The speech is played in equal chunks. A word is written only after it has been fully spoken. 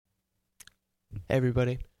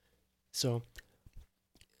everybody. So,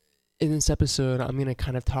 in this episode, I'm going to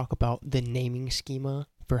kind of talk about the naming schema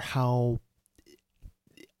for how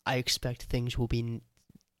I expect things will be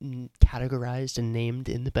categorized and named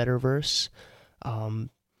in the Betterverse. Um,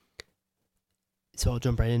 so, I'll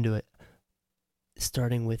jump right into it,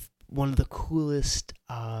 starting with one of the coolest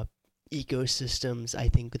ecosystems I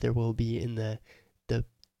think there will be in the, the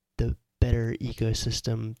better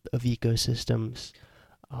ecosystem of ecosystems,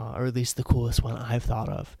 or at least the coolest one I've thought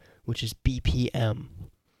of, which is BPM.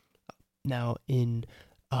 Now, in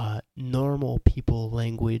normal people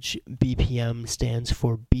language, BPM stands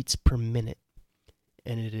for beats per minute,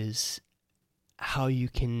 and it is how you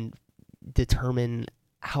can determine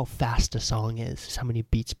how fast a song is, how many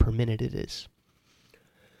beats per minute it is.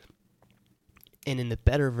 And in the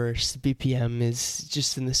Betterverse, BPM is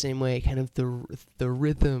just in the same way, kind of the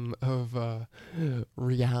rhythm of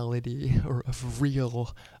reality or of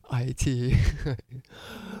real IT.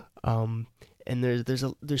 And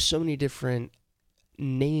there's so many different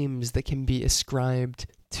names that can be ascribed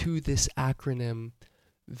to this acronym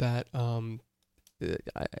that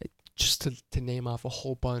just to name off a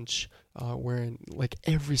whole bunch, wherein like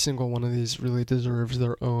every single one of these really deserves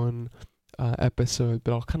their own episode,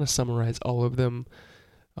 but I'll kind of summarize all of them.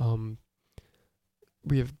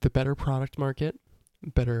 We have the better product market,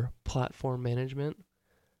 better platform management,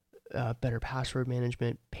 better password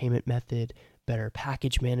management, payment method, better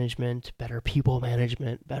package management, better people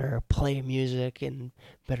management, better play music and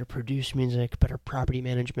better produce music, better property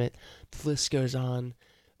management. The list goes on.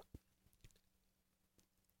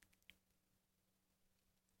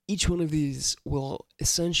 Each one of these will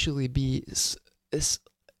essentially be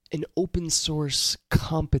an open source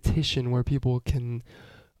competition where people can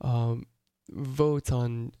vote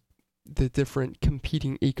on the different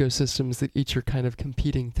competing ecosystems that each are kind of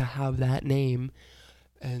competing to have that name,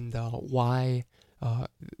 and why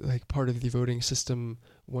like part of the voting system,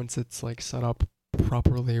 once it's like set up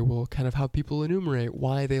properly, will kind of have people enumerate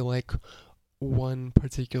why they like one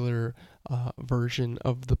particular version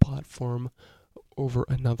of the platform over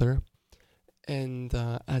another. And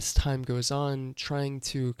as time goes on, trying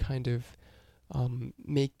to kind of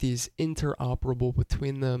make these interoperable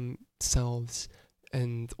between themselves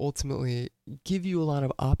and ultimately give you a lot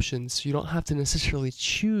of options, so you don't have to necessarily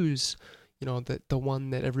choose, the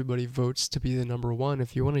one that everybody votes to be the number one.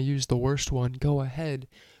 If you want to use the worst one, go ahead.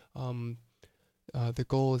 The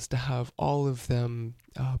goal is to have all of them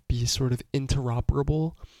be sort of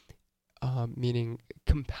interoperable, meaning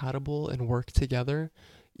compatible and work together,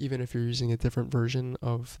 even if you're using a different version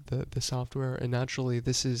of the software. And naturally,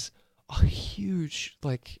 this is a huge,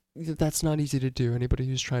 that's not easy to do. Anybody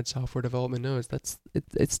who's tried software development knows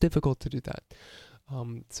it's difficult to do that.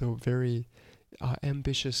 So very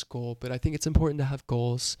ambitious goal, but I think it's important to have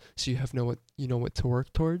goals so you know what to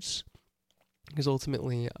work towards, because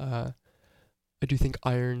ultimately, I do think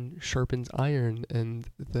iron sharpens iron, and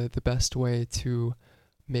the best way to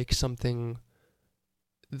make something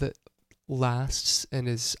that lasts and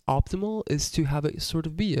is optimal is to have it sort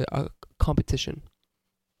of be a competition.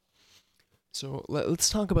 So let's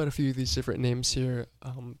talk about a few of these different names here,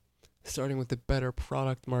 starting with the better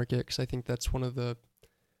product market, because I think that's one of the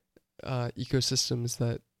ecosystems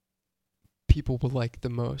that people will like the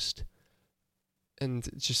most, and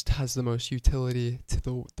just has the most utility to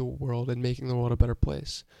the world and making the world a better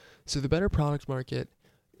place. So the better product market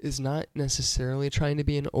is not necessarily trying to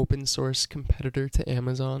be an open source competitor to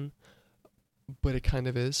Amazon, but it kind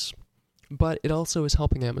of is. But it also is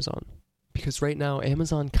helping Amazon, because right now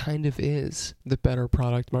Amazon kind of is the better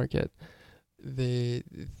product market.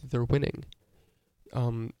 They're winning.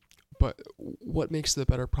 But what makes the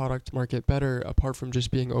better product market better, apart from just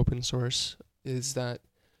being open source, is that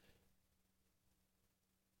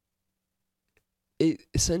it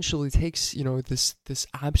essentially takes, this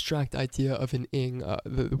abstract idea of an ing,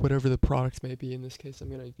 whatever the product may be. In this case, I'm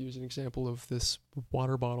going to use an example of this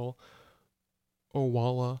water bottle,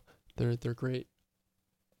 Owala. They're great.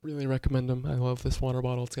 Really recommend them. I love this water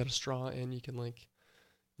bottle. It's got a straw, and you can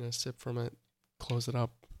sip from it, close it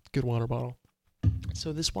up. Good water bottle.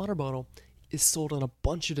 So this water bottle is sold on a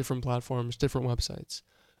bunch of different platforms, different websites.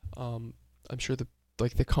 I'm sure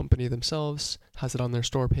the company themselves has it on their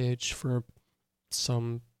store page for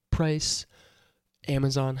some price.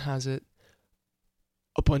 Amazon has it.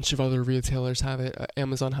 A bunch of other retailers have it.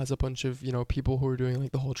 Amazon has a bunch of people who are doing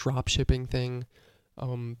the whole drop shipping thing.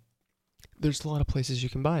 There's a lot of places you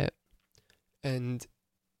can buy it, and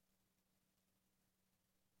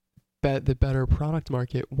the better product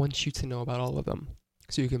market wants you to know about all of them,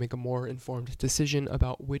 so you can make a more informed decision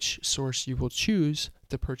about which source you will choose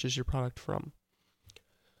to purchase your product from.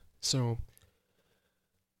 So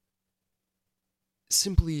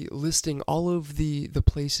simply listing all of the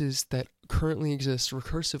places that currently exist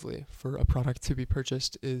recursively for a product to be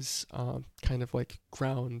purchased is kind of like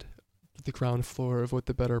the ground floor of what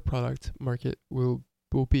the better product market will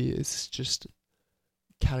be. It's just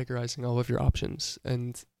categorizing all of your options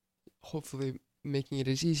and hopefully making it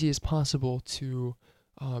as easy as possible to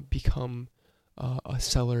become a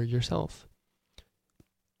seller yourself.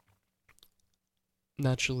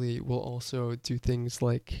 Naturally, we'll also do things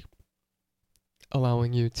like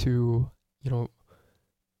allowing you to,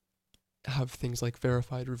 have things like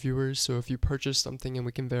verified reviewers. So if you purchase something and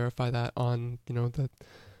we can verify that on, not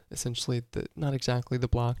exactly the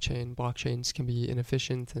blockchain. Blockchains can be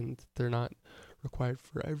inefficient and they're not required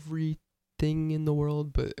for everything in the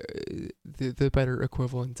world, but the better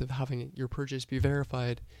equivalent of having your purchase be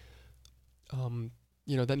verified,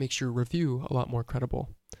 that makes your review a lot more credible.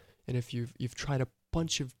 And if you've tried a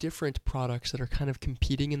bunch of different products that are kind of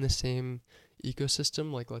competing in the same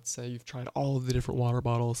ecosystem, like let's say you've tried all of the different water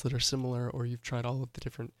bottles that are similar, or you've tried all of the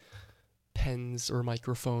different pens or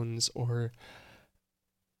microphones or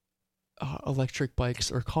electric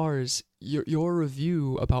bikes or cars, your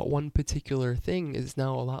review about one particular thing is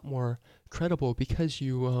now a lot more credible because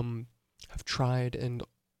you have tried and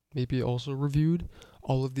maybe also reviewed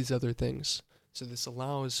all of these other things. So this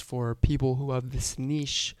allows for people who have this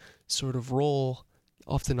niche sort of role,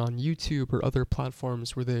 often on YouTube or other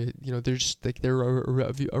platforms, where they're just like they're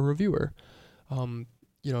a reviewer.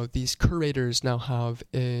 These curators now have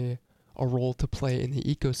a role to play in the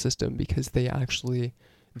ecosystem because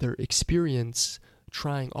their experience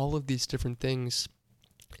trying all of these different things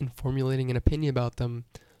and formulating an opinion about them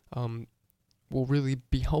will really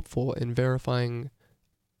be helpful in verifying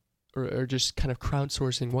or just kind of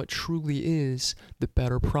crowdsourcing what truly is the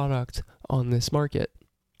better product on this market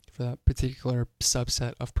for that particular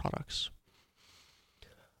subset of products.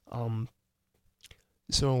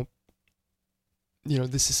 So,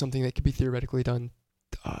 this is something that could be theoretically done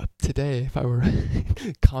today if I were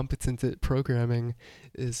competent at programming,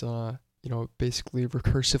 is basically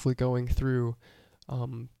recursively going through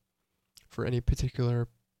for any particular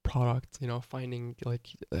product, finding like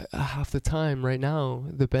half the time right now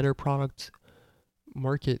the better product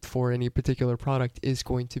market for any particular product is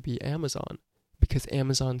going to be Amazon, because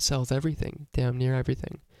Amazon sells everything, damn near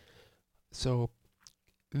everything. So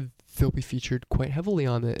they'll be featured quite heavily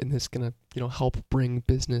on it, and it's gonna help bring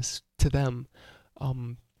business to them.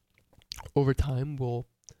 Over time, we'll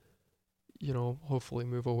hopefully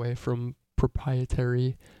move away from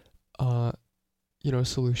proprietary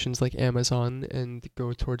solutions like Amazon and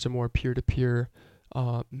go towards a more peer-to-peer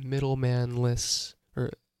middleman-less,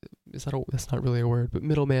 or that's not really a word, but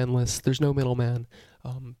middleman-less. There's no middleman,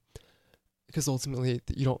 because ultimately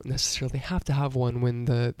you don't necessarily have to have one when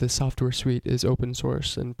the software suite is open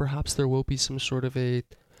source, and perhaps there will be some sort of a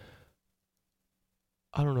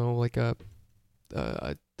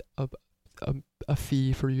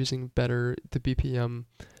fee for using the BPM.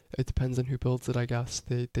 It depends on who builds it, I guess.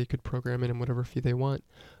 They could program it in whatever fee they want,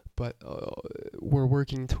 but we're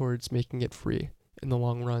working towards making it free. In the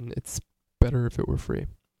long run, it's better if it were free.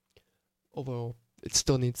 Although it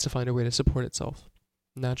still needs to find a way to support itself.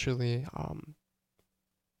 Naturally,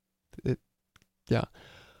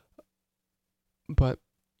 but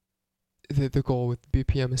the goal with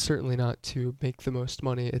BPM is certainly not to make the most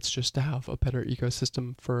money. It's just to have a better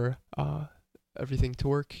ecosystem for everything to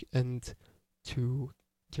work, and to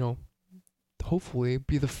hopefully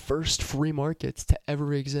be the first free markets to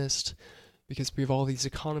ever exist, because we have all these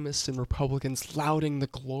economists and Republicans lauding the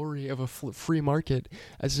glory of a free market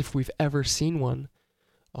as if we've ever seen one.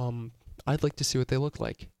 I'd like to see what they look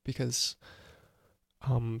like, because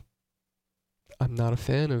I'm not a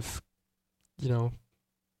fan of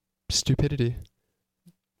stupidity,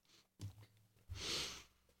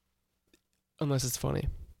 unless it's funny.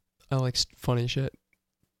 I like funny shit,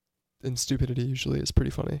 and stupidity usually is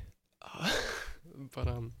pretty funny.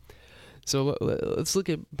 So let's look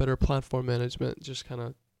at better platform management, just kind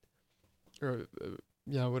of, or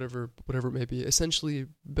whatever it may be. Essentially,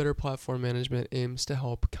 better platform management aims to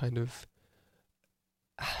help kind of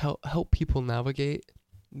help people navigate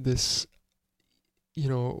this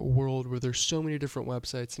world where there's so many different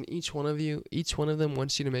websites, and each one of them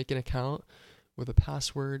wants you to make an account with a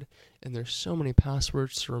password, and there's so many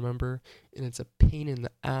passwords to remember, and it's a pain in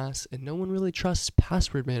the ass, and no one really trusts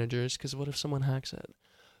password managers, because what if someone hacks it?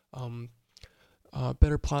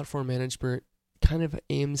 Better platform management kind of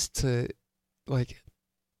aims to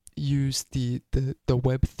use the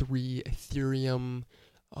Web3 Ethereum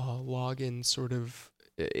login sort of.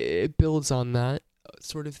 It builds on that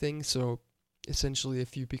sort of thing. So essentially,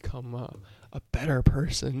 if you become a better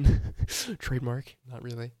person, trademark, not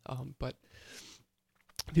really, but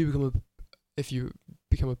if you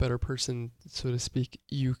become a better person, so to speak,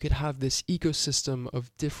 you could have this ecosystem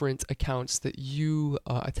of different accounts that you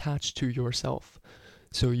attach to yourself.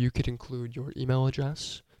 So you could include your email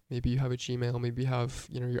address. Maybe you have a Gmail, maybe you have,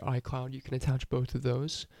 your iCloud. You can attach both of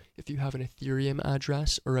those. If you have an Ethereum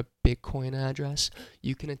address or a Bitcoin address,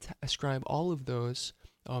 you can ascribe all of those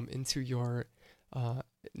into your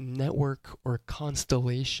network or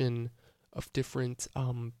constellation of different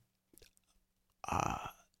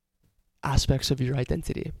aspects of your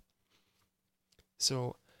identity.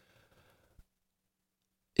 So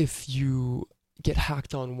if you get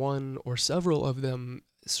hacked on one or several of them,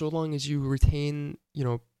 so long as you retain,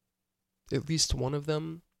 at least one of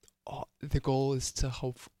them, the goal is to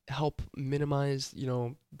help minimize,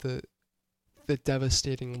 the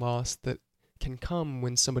devastating loss that can come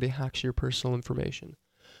when somebody hacks your personal information.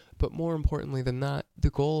 But more importantly than that,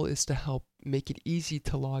 the goal is to help make it easy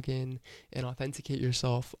to log in and authenticate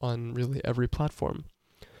yourself on really every platform.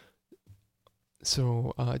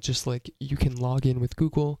 So just like you can log in with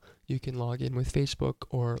Google, you can log in with Facebook,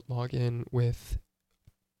 or log in with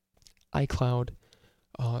iCloud.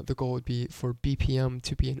 The goal would be for BPM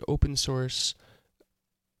to be an open source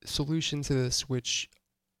solution to this, which,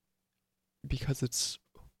 because it's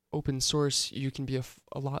open source, you can be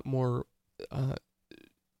a lot more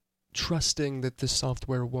trusting that the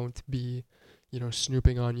software won't be,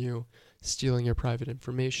 snooping on you, stealing your private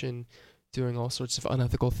information, doing all sorts of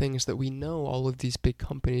unethical things that we know all of these big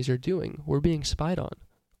companies are doing. We're being spied on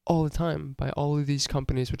all the time by all of these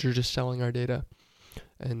companies which are just selling our data.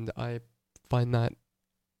 And I find that,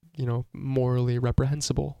 morally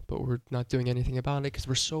reprehensible, but we're not doing anything about it because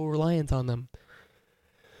we're so reliant on them.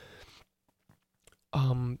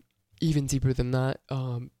 Even deeper than that,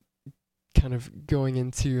 kind of going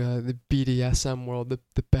into the BDSM world,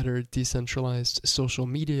 the better decentralized social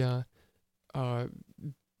media,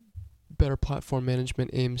 better platform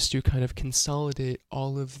management aims to kind of consolidate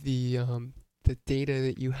all of the data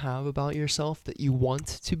that you have about yourself that you want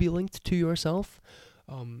to be linked to yourself.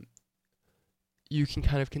 You can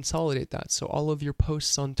kind of consolidate that. So all of your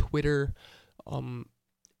posts on Twitter, all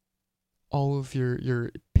of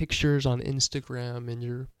your pictures on Instagram, and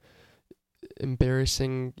your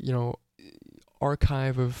embarrassing,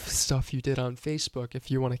 archive of stuff you did on Facebook,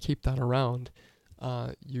 if you want to keep that around,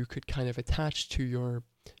 you could kind of attach to your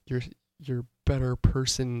better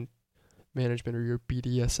person management, or your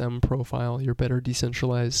BDSM profile, your better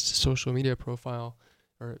decentralized social media profile,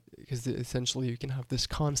 or because essentially you can have this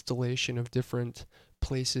constellation of different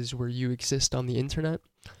places where you exist on the internet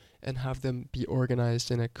and have them be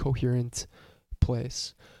organized in a coherent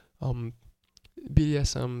place.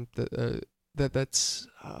 BDSM, that's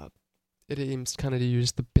it aims kind of to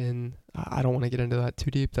use the bin. I don't want to get into that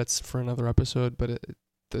too deep. That's for another episode. But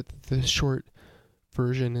the short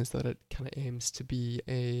version is that it kind of aims to be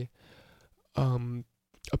a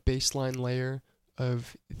baseline layer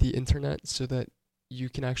of the internet, so that you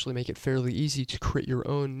can actually make it fairly easy to create your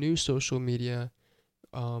own new social media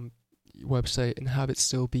website and have it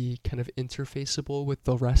still be kind of interfaceable with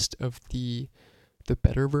the rest of the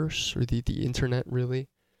Betterverse, or the internet, really.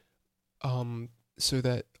 So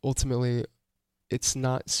that ultimately it's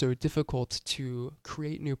not so difficult to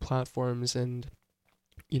create new platforms and,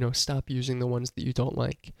 stop using the ones that you don't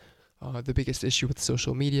like. The biggest issue with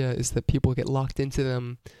social media is that people get locked into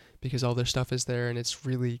them because all their stuff is there, and it's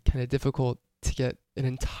really kind of difficult to get an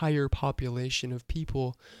entire population of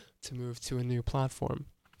people to move to a new platform.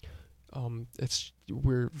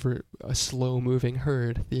 We're a slow-moving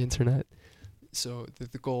herd, the internet. So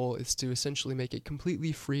the goal is to essentially make it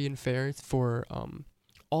completely free and fair for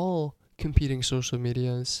all competing social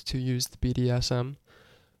medias to use the BDSM,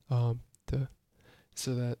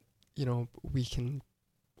 so that we can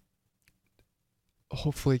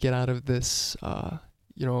hopefully get out of this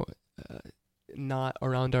knot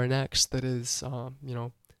around our necks that is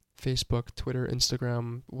Facebook, Twitter,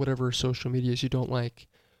 Instagram, whatever social medias you don't like.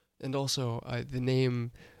 And also the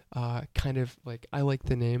name. Kind of like, I like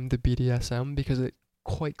the name, the BDSM, because it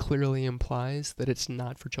quite clearly implies that it's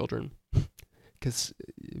not for children. Because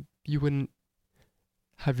you wouldn't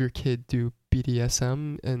have your kid do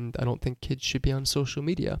BDSM, and I don't think kids should be on social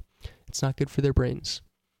media. It's not good for their brains.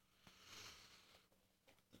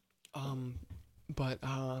 But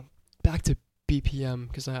back to BPM,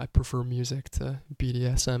 because I prefer music to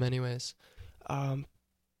BDSM anyways.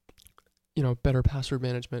 Better password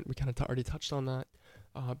management, we kind of already touched on that.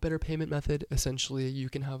 Better payment method, essentially you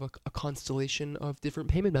can have a constellation of different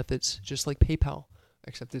payment methods, just like PayPal,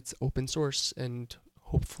 except it's open source and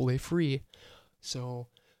hopefully free. So,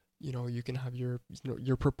 you can have your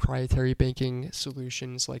proprietary banking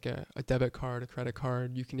solutions like a debit card, a credit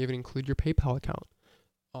card. You can even include your PayPal account,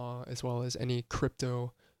 as well as any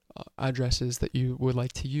crypto addresses that you would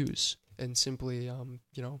like to use, and simply,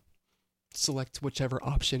 select whichever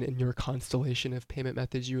option in your constellation of payment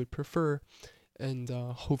methods you would prefer, and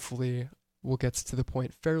hopefully we'll get to the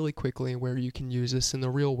point fairly quickly where you can use this in the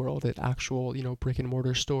real world at actual, brick and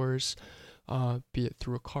mortar stores, be it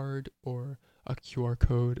through a card or a QR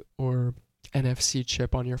code or NFC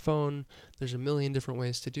chip on your phone. There's a million different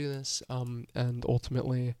ways to do this, and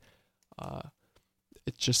ultimately,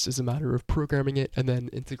 it just is a matter of programming it and then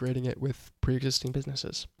integrating it with pre-existing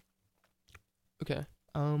businesses. Okay.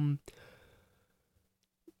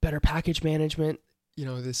 Better package management.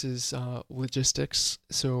 This is logistics.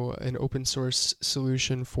 So an open source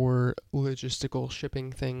solution for logistical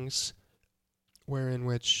shipping things, wherein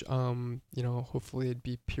which, hopefully it'd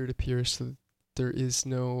be peer-to-peer, so there is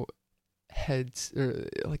no heads, or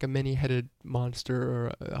like a many-headed monster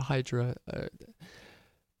or a hydra,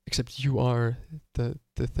 except you are the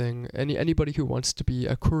thing. Anybody who wants to be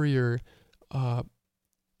a courier,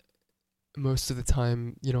 most of the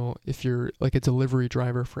time, if you're like a delivery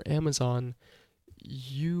driver for Amazon,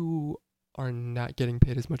 you are not getting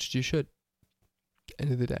paid as much as you should.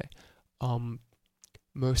 End of the day,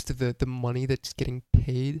 most of the money that's getting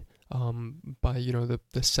paid by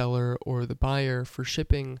the seller or the buyer for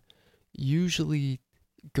shipping usually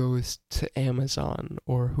goes to Amazon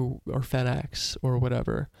or FedEx or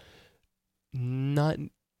whatever. Not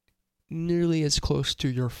nearly as close to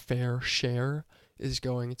your fair share is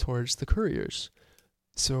going towards the couriers.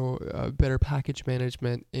 So better package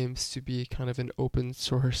management aims to be kind of an open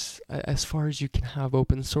source, as far as you can have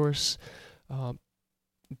open source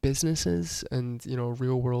businesses and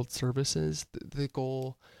real world services. The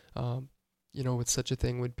goal, with such a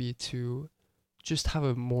thing would be to just have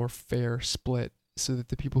a more fair split, so that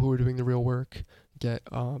the people who are doing the real work get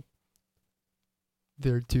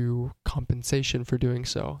their due compensation for doing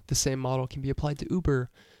so. The same model can be applied to Uber.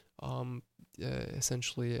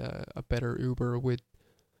 Essentially, a better Uber would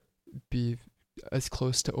be as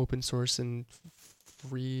close to open source and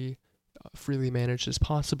freely managed as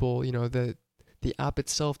possible. The app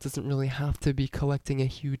itself doesn't really have to be collecting a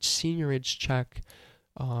huge seigniorage check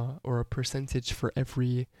or a percentage for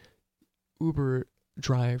every Uber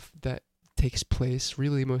drive that takes place.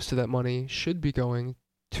 Really, most of that money should be going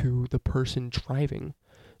to the person driving,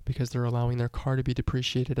 because they're allowing their car to be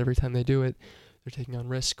depreciated every time they do it. They're taking on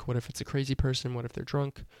risk. What if it's a crazy person? What if they're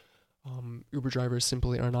drunk? Uber drivers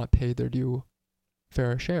simply are not paid their due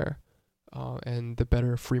fair share, and the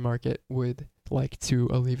better free market would like to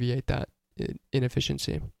alleviate that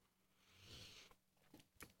inefficiency.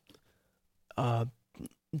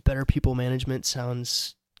 Better people management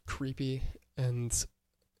sounds creepy and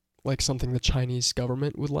like something the Chinese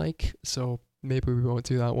government would like, so maybe we won't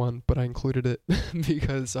do that one, but I included it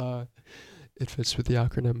because it fits with the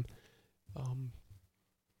acronym.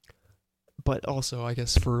 But also, I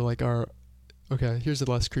guess, for like here's the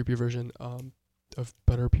less creepy version of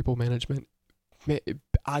better people management.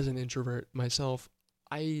 As an introvert myself,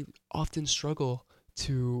 I often struggle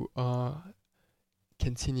to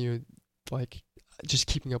continue like just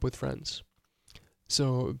keeping up with friends.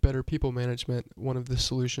 So better people management, one of the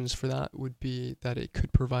solutions for that would be that it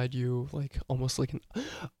could provide you like almost like an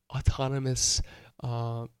autonomous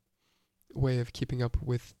way of keeping up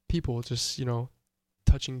with people, just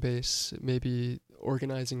touching base, maybe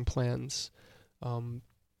organizing plans,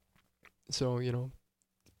 so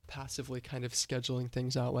passively kind of scheduling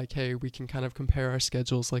things out, like, hey, we can kind of compare our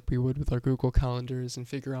schedules like we would with our Google calendars and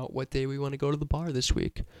figure out what day we want to go to the bar this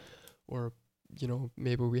week. Or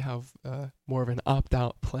maybe we have more of an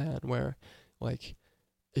opt-out plan where, like,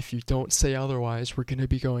 if you don't say otherwise, we're going to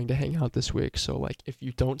be going to hang out this week. So, like, if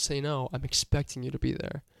you don't say no, I'm expecting you to be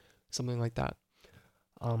there. Something like that.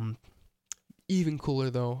 Even cooler,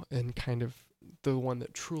 though, and kind of the one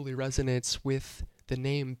that truly resonates with the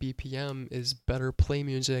name BPM, is Better Play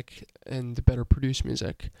Music and Better Produce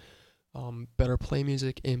Music. Better Play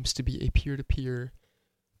Music aims to be a peer-to-peer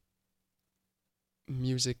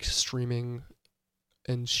music streaming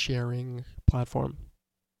and sharing platform,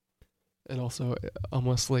 and also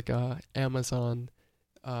almost like Amazon,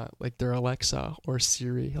 like their Alexa or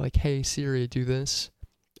Siri, like, hey Siri, do this,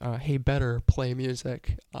 hey Better Play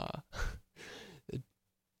Music.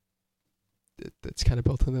 It's kind of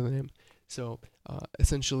built into the name. So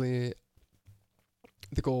essentially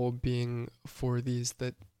the goal being for these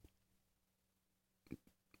that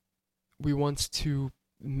we want to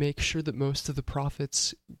make sure that most of the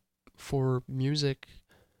profits for music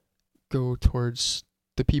go towards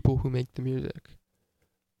the people who make the music.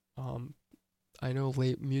 I know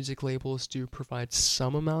music labels do provide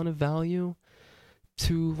some amount of value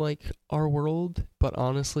to like our world, but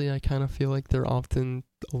honestly I kind of feel like they're often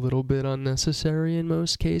a little bit unnecessary in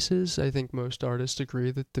most cases. I think most artists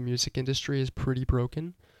agree that the music industry is pretty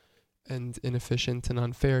broken and inefficient and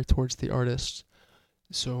unfair towards the artists.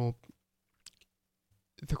 So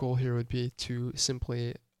the goal here would be to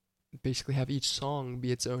simply basically have each song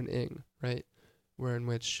be its own ing, right? Where in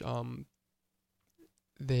which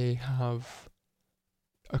they have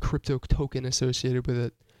a crypto token associated with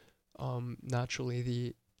it.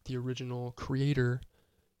 Naturally, the original creator,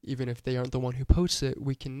 even if they aren't the one who posts it,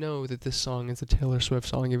 we can know that this song is a Taylor Swift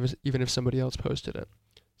song, even if somebody else posted it.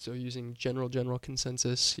 So using general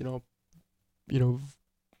consensus,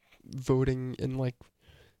 voting in like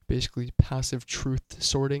basically passive truth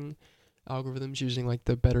sorting algorithms using like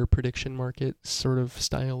the better prediction market sort of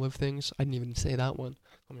style of things. I didn't even say that one.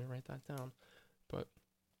 Let me write that down. But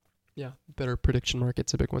yeah, better prediction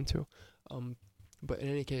market's a big one too. But in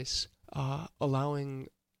any case, allowing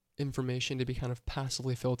information to be kind of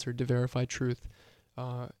passively filtered to verify truth.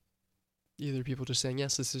 Either people just saying,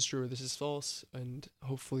 yes, this is true or this is false, and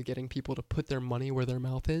hopefully getting people to put their money where their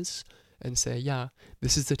mouth is and say, yeah,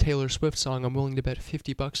 this is the Taylor Swift song. I'm willing to bet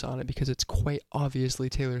 $50 on it because it's quite obviously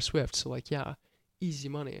Taylor Swift. So like, yeah, easy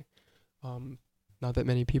money. Not that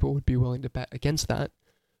many people would be willing to bet against that.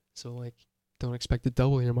 So like, don't expect to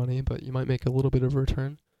double your money, but you might make a little bit of a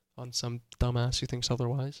return on some dumbass who thinks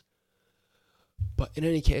otherwise. But in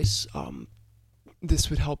any case,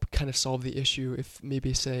 this would help kind of solve the issue if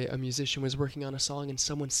maybe, say, a musician was working on a song and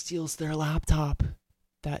someone steals their laptop.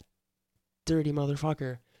 That dirty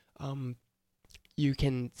motherfucker. You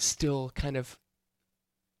can still kind of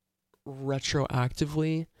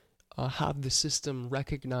retroactively have the system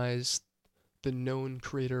recognize the known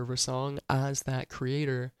creator of a song as that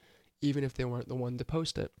creator, even if they weren't the one to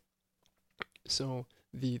post it. So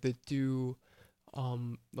the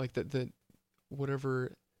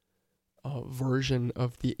whatever version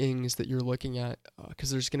of the ings that you're looking at,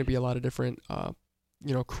 because there's going to be a lot of different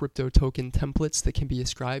crypto token templates that can be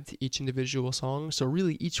ascribed to each individual song. So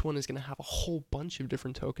really each one is going to have a whole bunch of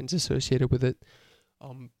different tokens associated with it.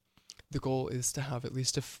 The goal is to have at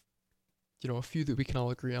least a few that we can all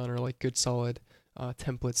agree on are like good solid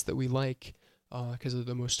templates that we like, because they're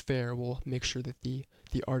the most fair. We'll make sure that the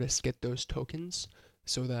artists get those tokens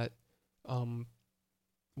so that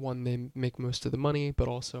one, they make most of the money, but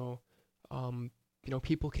also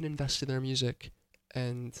people can invest in their music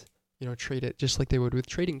and trade it just like they would with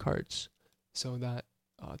trading cards, so that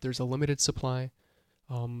there's a limited supply.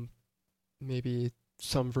 Maybe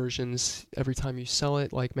some versions, every time you sell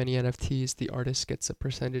it, like many NFTs, the artist gets a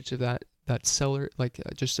percentage of that seller,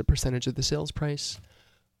 just a percentage of the sales price.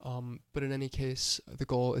 But in any case, the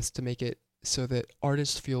goal is to make it so that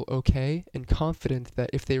artists feel okay and confident that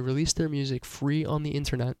if they release their music free on the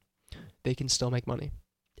internet, they can still make money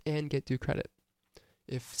and get due credit.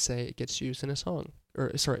 If, say, it gets used in a song,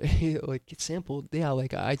 or sorry, like it's sampled, yeah,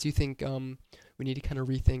 like I do think we need to kind of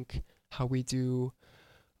rethink how we do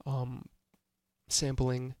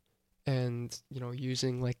sampling and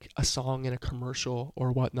using like a song in a commercial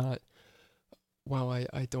or whatnot. While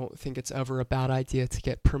I don't think it's ever a bad idea to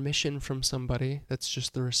get permission from somebody, that's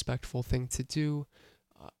just the respectful thing to do.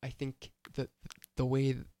 I think that the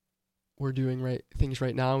way we're doing things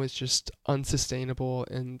right now is just unsustainable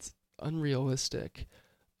and unrealistic.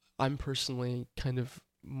 I'm personally kind of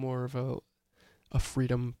more of a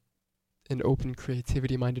freedom and open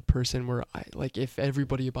creativity minded person, where I like, if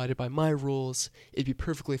everybody abided by my rules, it'd be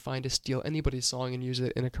perfectly fine to steal anybody's song and use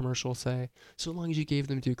it in a commercial, say, so long as you gave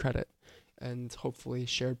them due credit and hopefully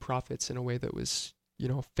shared profits in a way that was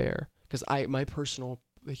fair. Because my personal,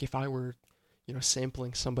 like, if I were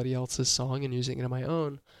sampling somebody else's song and using it on my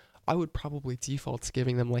own, I would probably default to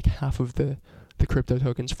giving them like half of the crypto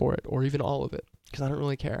tokens for it, or even all of it, because I don't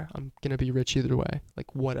really care. I'm gonna be rich either way,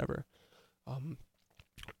 like whatever.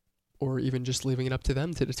 Or even just leaving it up to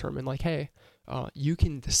them to determine, like, hey, you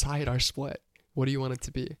can decide our split. What do you want it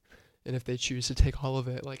to be? And if they choose to take all of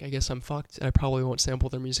it, like, I guess I'm fucked. I probably won't sample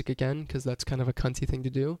their music again, because that's kind of a cunty thing to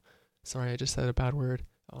do. Sorry, I just said a bad word.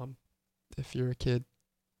 If you're a kid,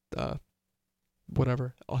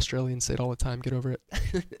 whatever. Australians say it all the time. Get over it.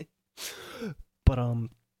 But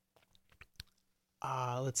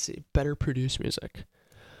let's see. Better Produce Music.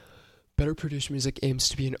 Better Produce Music aims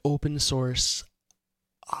to be an open source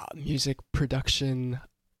music production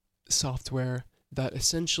software that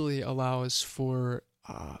essentially allows for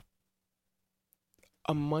a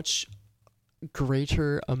much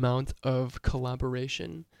greater amount of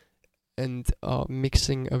collaboration and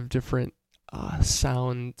mixing of different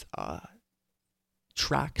sound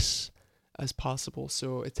tracks as possible.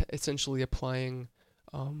 So it's essentially applying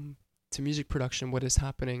to music production what is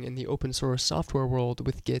happening in the open source software world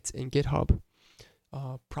with Git and GitHub.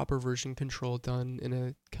 Proper version control done in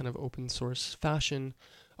a kind of open source fashion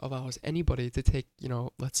allows anybody to take,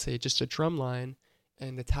 let's say just a drum line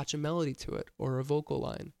and attach a melody to it or a vocal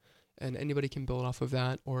line. And anybody can build off of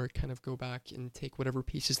that or kind of go back and take whatever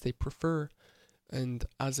pieces they prefer. And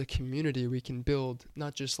as a community, we can build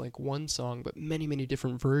not just like one song, but many, many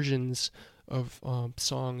different versions of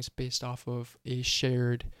songs based off of a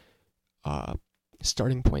shared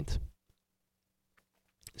starting point.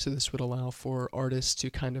 So this would allow for artists to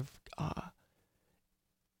kind of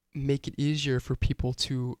make it easier for people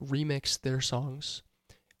to remix their songs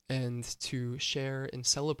and to share and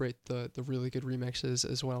celebrate the really good remixes,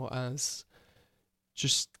 as well as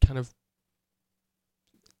just kind of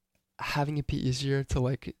having it be easier to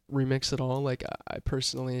like remix it all. Like I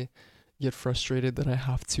personally get frustrated that I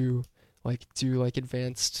have to like do like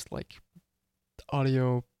advanced like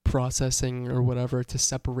audio processing or whatever to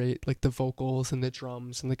separate like the vocals and the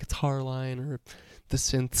drums and the guitar line or the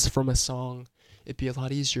synths from a song. It'd be a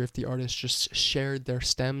lot easier if the artist just shared their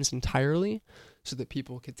stems entirely so that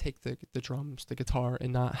people could take the drums, the guitar,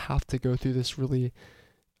 and not have to go through this really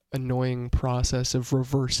annoying process of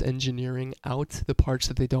reverse engineering out the parts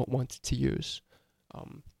that they don't want to use.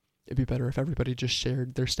 It'd be better if everybody just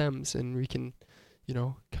shared their stems and we can,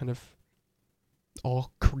 kind of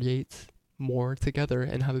all create more together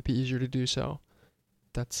and have it be easier to do so.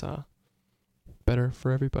 That's better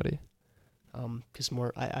for everybody. Because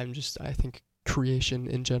I think creation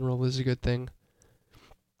in general is a good thing.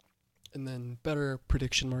 And then better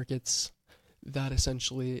prediction markets. That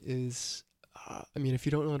essentially is, if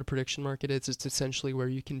you don't know what a prediction market is, it's essentially where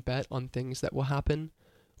you can bet on things that will happen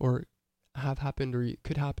or have happened or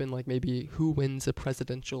could happen, like maybe who wins a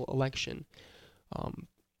presidential election.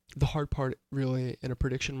 The hard part really in a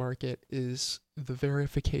prediction market is the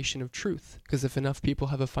verification of truth, because if enough people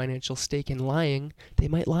have a financial stake in lying, they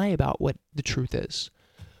might lie about what the truth is.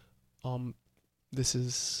 This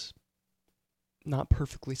is not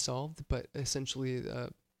perfectly solved, but essentially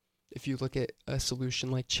if you look at a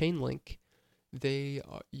solution like Chainlink, they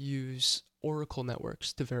use Oracle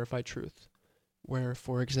networks to verify truth, where,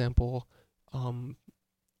 for example,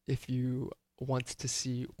 if you want to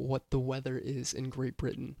see what the weather is in Great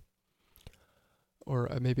Britain, or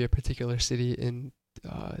maybe a particular city in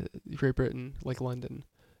Great Britain, like London,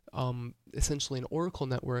 essentially an Oracle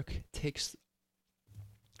network takes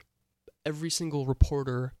every single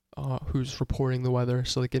reporter who's reporting the weather,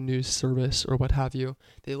 so like a news service or what have you,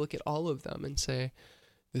 they look at all of them and say,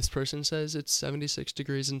 this person says it's 76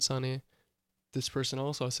 degrees and sunny. This person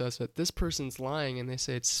also says that this person's lying and they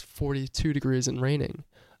say it's 42 degrees and raining.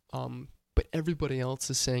 But everybody else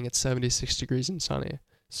is saying it's 76 degrees and sunny.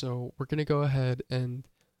 So we're going to go ahead and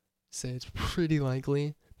say it's pretty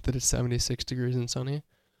likely that it's 76 degrees and sunny.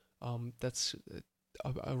 That's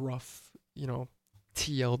a rough,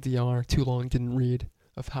 TLDR, too long didn't read,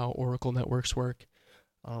 of how Oracle networks work.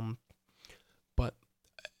 But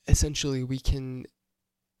essentially we can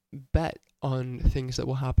bet on things that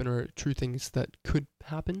will happen or true things that could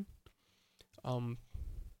happen.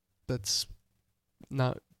 That's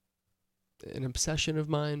not an obsession of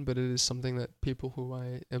mine, but it is something that people who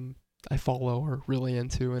I follow are really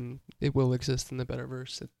into, and it will exist in the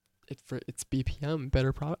Betterverse. It's BPM,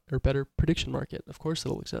 better prediction market. Of course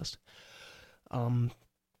it'll exist.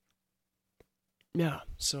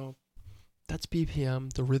 So that's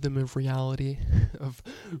BPM, the rhythm of reality, of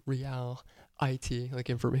real IT, like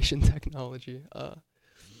information technology. I'll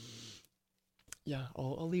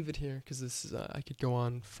leave it here because this is I could go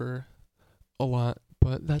on for a lot,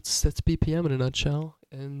 but that's BPM in a nutshell,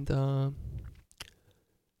 and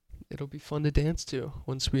it'll be fun to dance to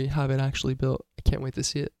once we have it actually built. I can't wait to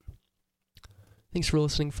see it. Thanks for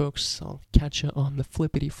listening, folks. I'll catch you on the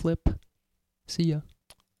flippity flip. See ya.